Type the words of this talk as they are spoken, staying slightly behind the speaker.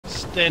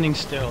standing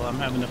still. I'm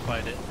having to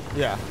fight it.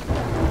 Yeah.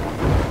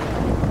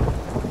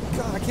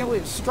 God, I can't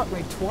believe it struck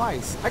me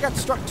twice. I got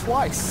struck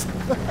twice.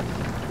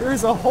 There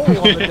is a hole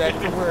on the deck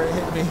from where it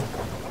hit me.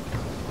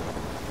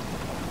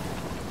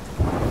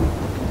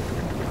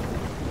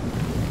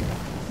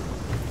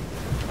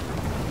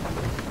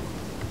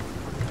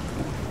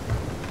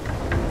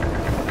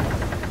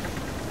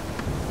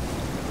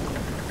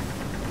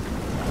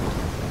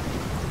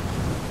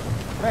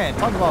 Man,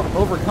 talk about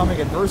overcoming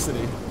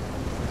adversity.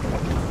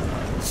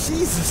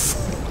 Jesus.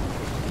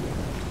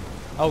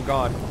 Oh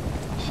God.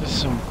 This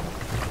is some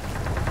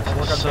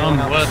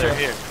Weather weather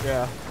here.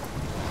 Yeah.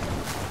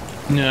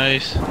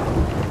 Nice.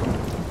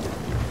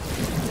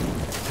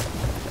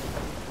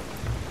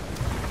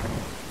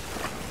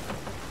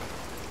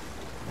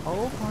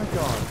 Oh my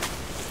God.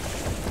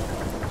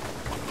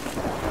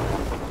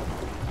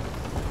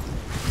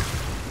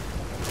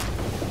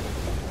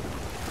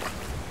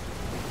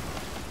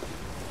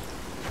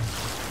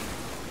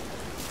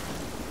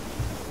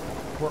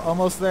 We're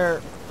almost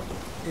there.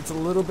 It's a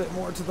little bit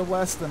more to the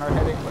west than our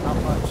heading, but not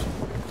much.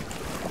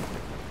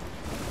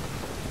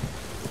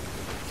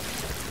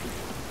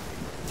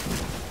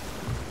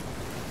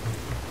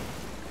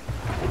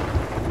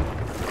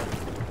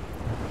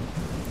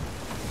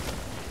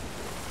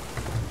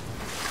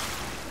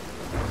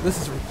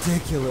 This is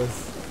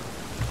ridiculous.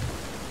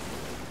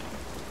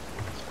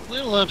 It's a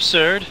little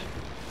absurd.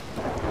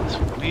 This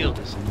wheel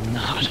does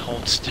not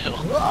hold still.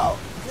 Oh,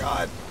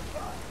 God.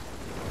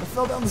 I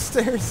fell down the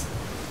stairs.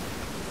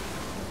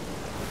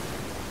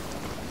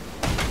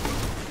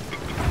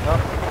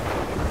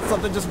 Oh,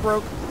 something just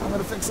broke. I'm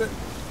gonna fix it.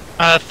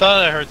 I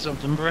thought I heard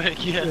something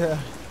break, yeah. Yeah.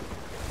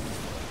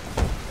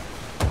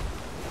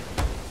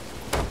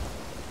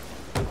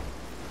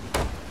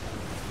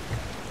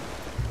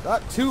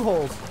 Got 2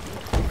 holes.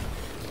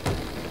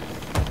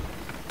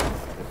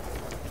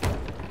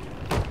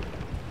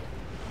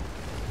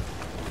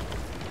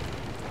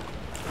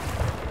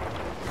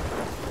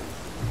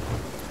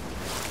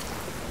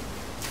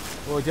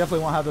 Well, we definitely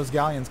won't have those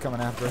galleons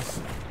coming after us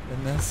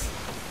in this.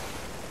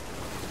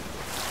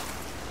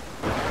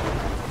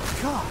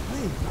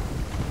 Golly.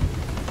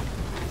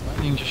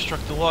 Lightning just struck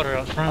the water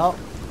out front. Oh,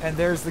 and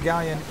there's the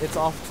galleon. It's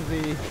off to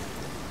the...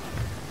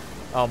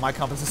 Oh, my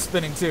compass is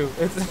spinning too.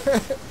 It's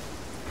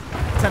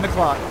 10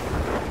 o'clock.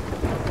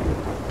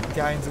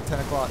 Galleon's at 10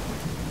 o'clock.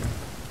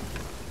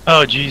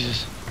 Oh,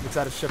 Jesus. It's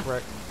at a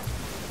shipwreck.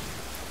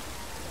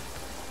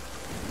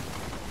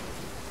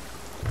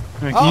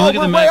 Right, can you look at the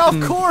we're way map off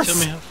and course! tell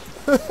me how...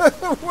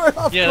 We're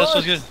off Yeah, course! this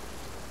was good.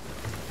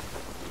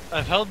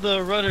 I've held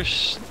the rudder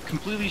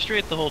completely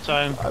straight the whole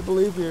time. I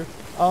believe you.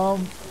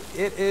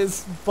 It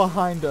is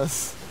behind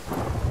us.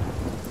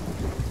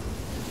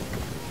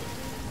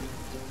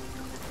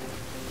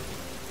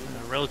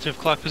 Relative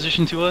clock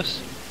position to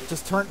us.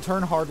 Just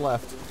turn hard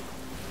left.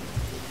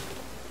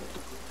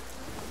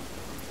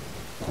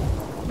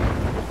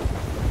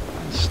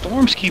 The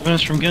storm's keeping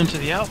us from getting to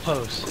the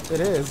outpost. It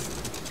is.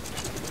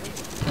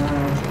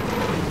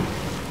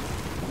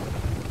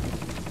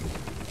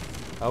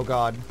 Oh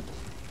God.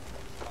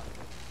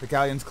 The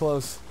galleon's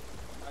close.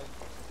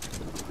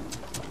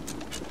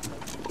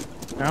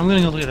 Now I'm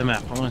gonna go look at the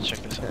map. I want to check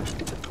this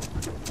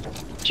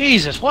out.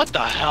 Jesus, what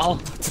the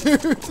hell?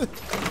 Dude,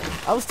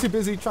 I was too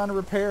busy trying to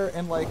repair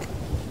and like...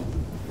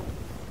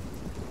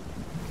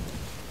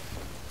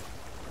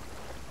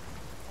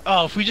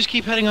 Oh, if we just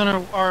keep heading on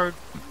our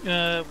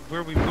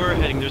where we were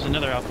heading, there's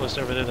another outpost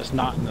over there that's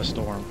not in the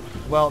storm.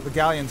 Well, the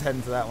galleon's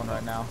heading to that one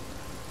right now.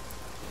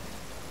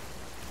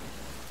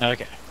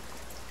 Okay.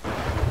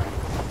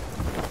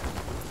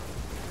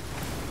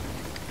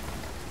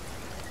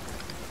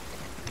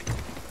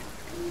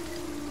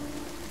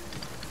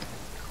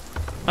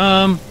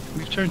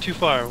 We've turned too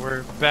far.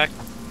 We're back.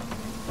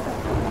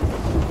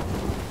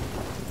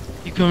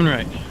 Keep going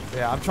right.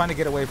 Yeah, I'm trying to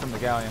get away from the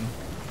galleon.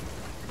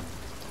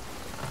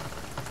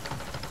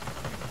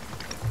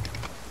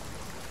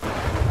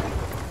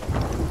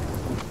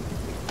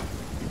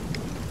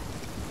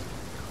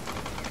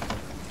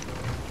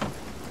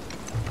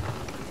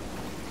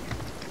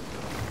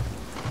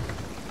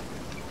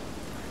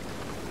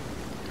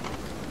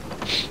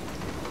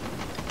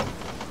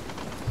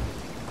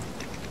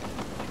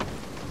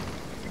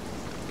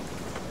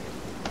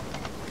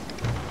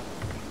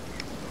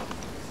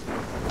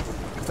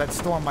 That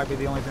storm might be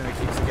the only thing that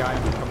keeps the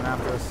galleon from coming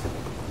after us.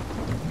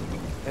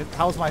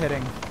 How's my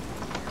hitting?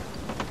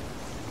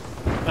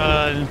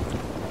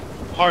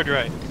 Hard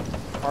right.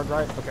 Hard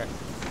right? Okay.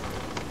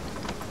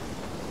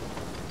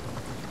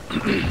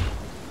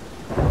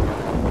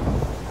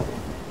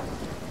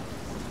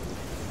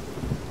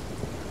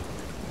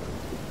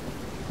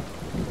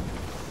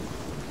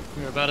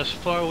 We're about as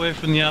far away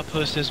from the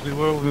outpost as we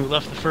were when we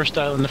left the first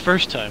island the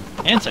first time,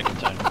 and second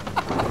time.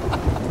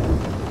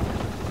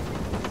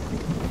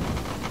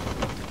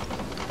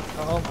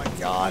 Oh my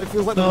God, it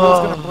feels like the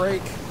wheel's gonna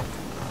break.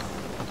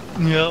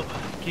 Yep.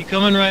 Keep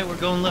coming right, we're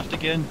going left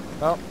again.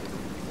 Oh.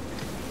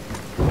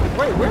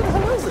 Wait, where the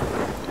hell is it?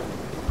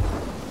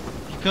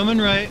 Keep coming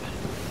right.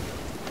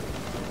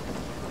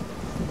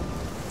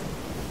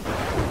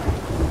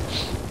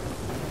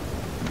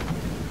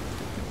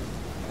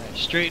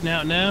 straighten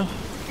out now.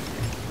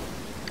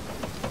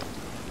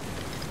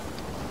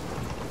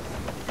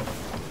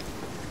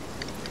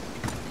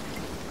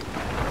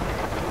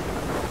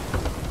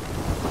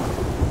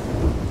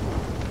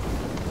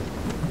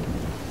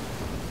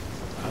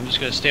 I'm just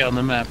gonna stay on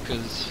the map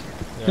because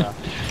Yeah.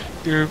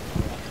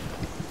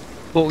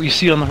 what we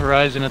see on the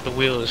horizon at the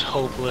wheel is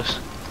hopeless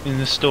in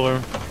this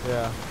storm.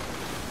 Yeah.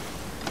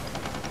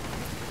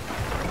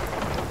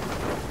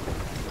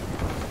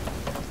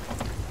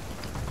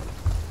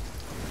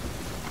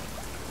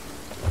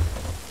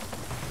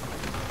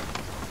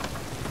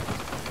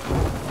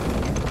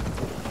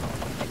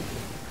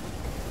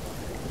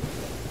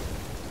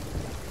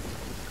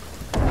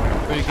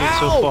 Pretty good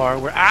so far.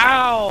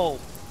 Ow!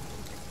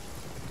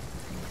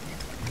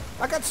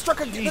 I got struck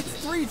again.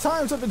 That's 3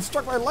 times I've been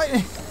struck by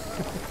lightning.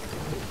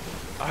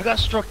 I got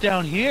struck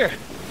down here.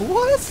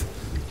 What?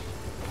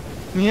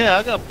 Yeah,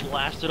 I got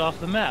blasted off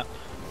the map.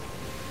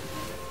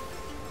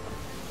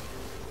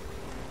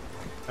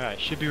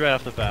 Alright, should be right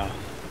off the bow.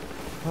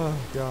 Oh,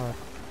 God.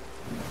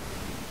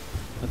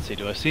 Let's see,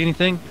 do I see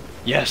anything?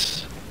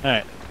 Yes!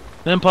 Alright.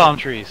 Then palm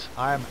trees.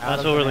 I am out That's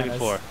of what we're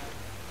bananas. looking for.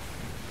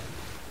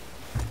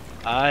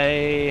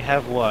 I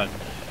have 1.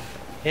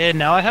 And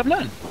now I have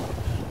none.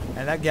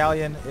 And that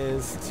galleon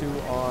is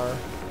to our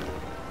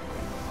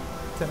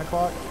 10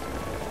 o'clock.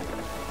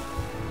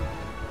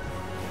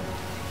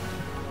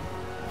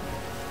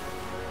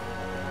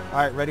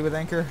 Alright, ready with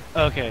anchor?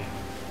 Okay.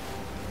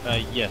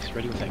 Yes,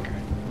 ready with anchor.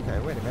 Okay,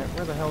 wait a minute.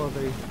 Where the hell are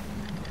they?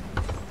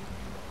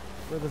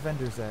 Where are the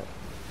vendors at?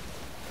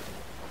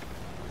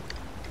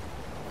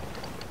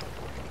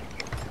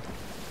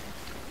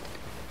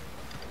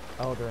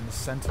 Oh, they're in the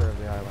center of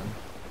the island.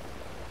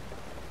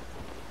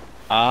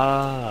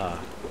 Ah.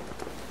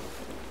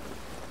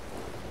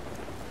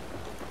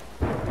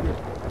 There we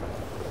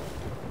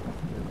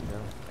go.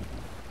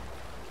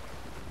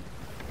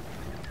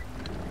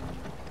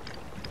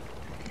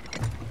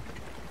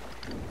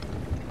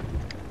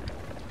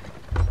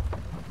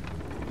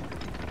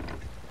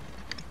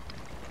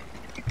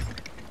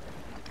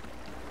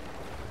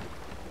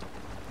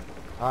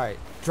 Alright,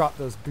 drop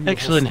those beautiful...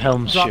 Excellent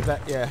helmship. Drop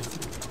that, yeah.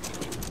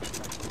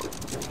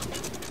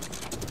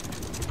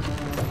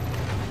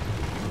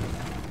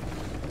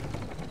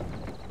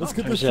 Let's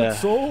get this shit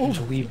sold.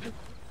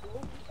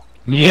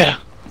 Yeah.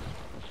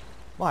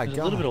 My There's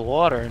God. a little bit of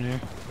water in here.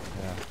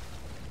 Yeah,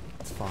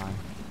 it's fine.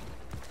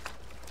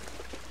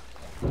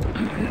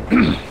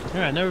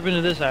 Alright, never been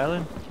to this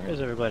island. Where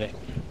is everybody?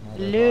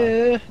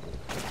 Neither have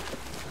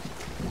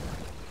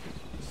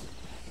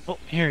Hello. Oh,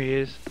 here he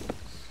is.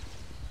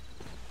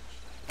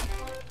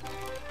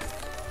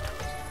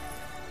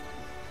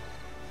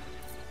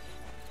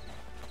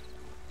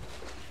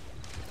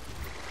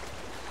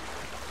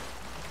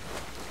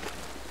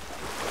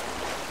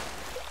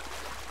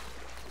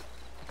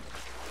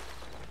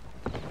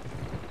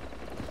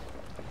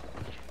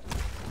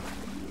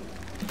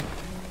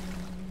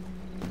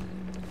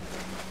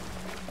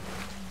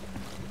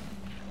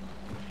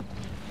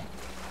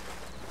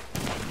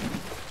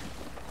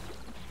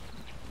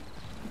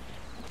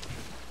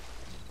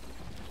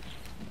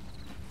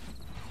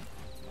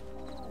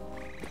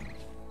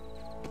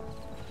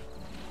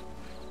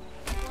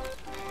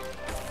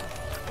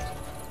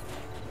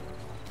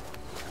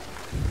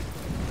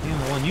 Damn,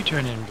 the one you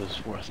turned in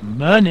was worth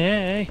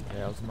money.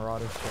 Yeah, it was a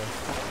Marauder's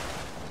chest.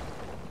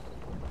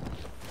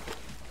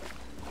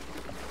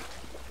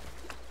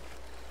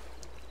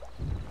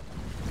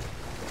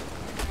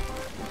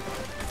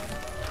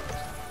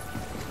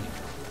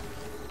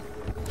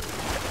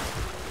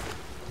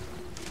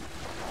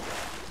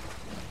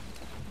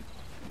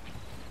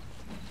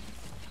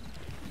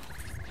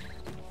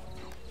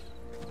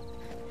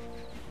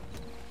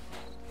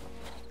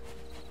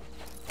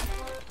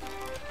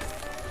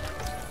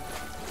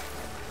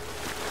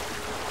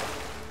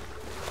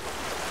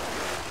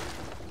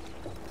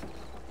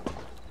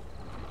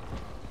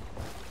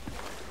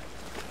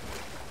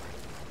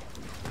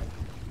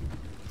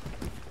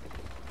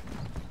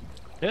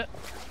 Yeah.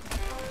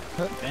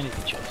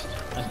 Vanity chest.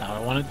 That's not what I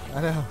wanted.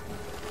 I know.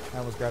 I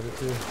almost grabbed it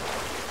too.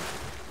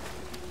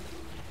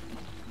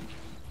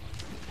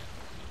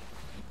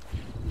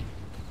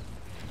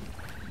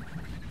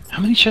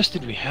 How many chests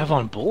did we have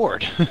on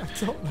board? I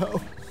don't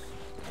know.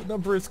 The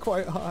number is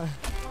quite high.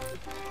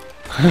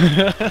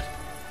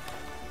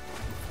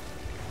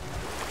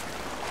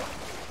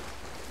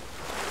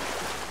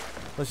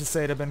 Let's just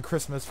say it'd have been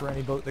Christmas for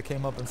any boat that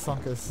came up and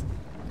sunk us.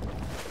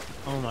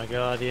 Oh my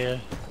god, yeah.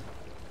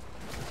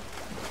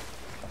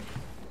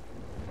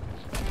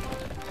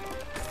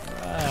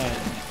 Right, I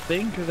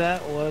think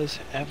that was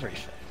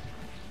everything.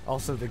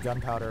 Also the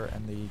gunpowder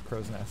and the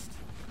crow's nest.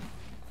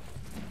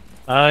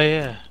 Oh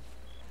yeah.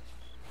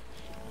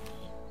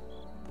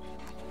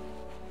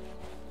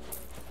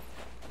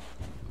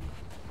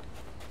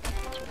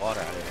 There's water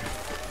out here.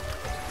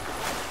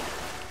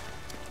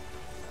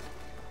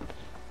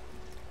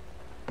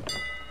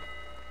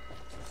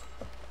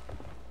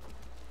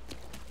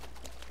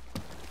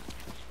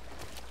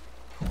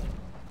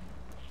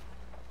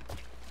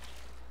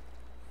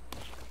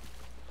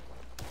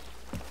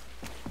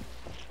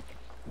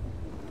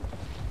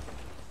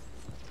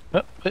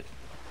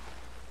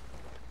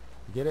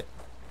 You get it?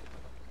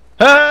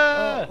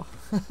 Ah!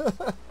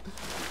 Oh.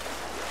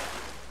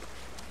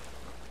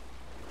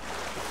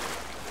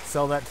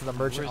 Sell that to the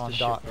merchant Where's on the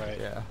dock. shipwright?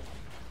 Yeah.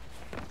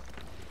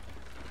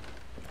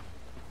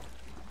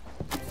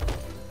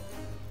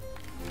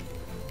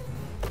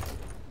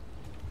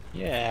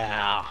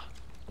 Yeah.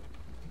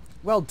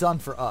 Well done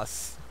for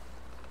us.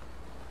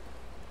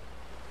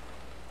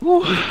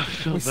 Whew, I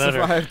feel We better.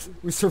 survived.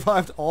 We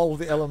survived all of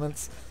the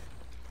elements.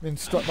 Being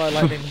struck by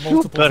lightning Feel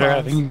multiple better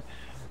times.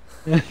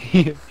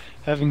 having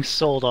having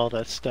sold all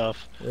that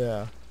stuff.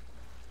 Yeah.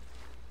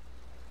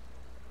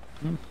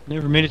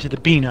 Never made it to the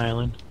Bean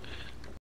Island.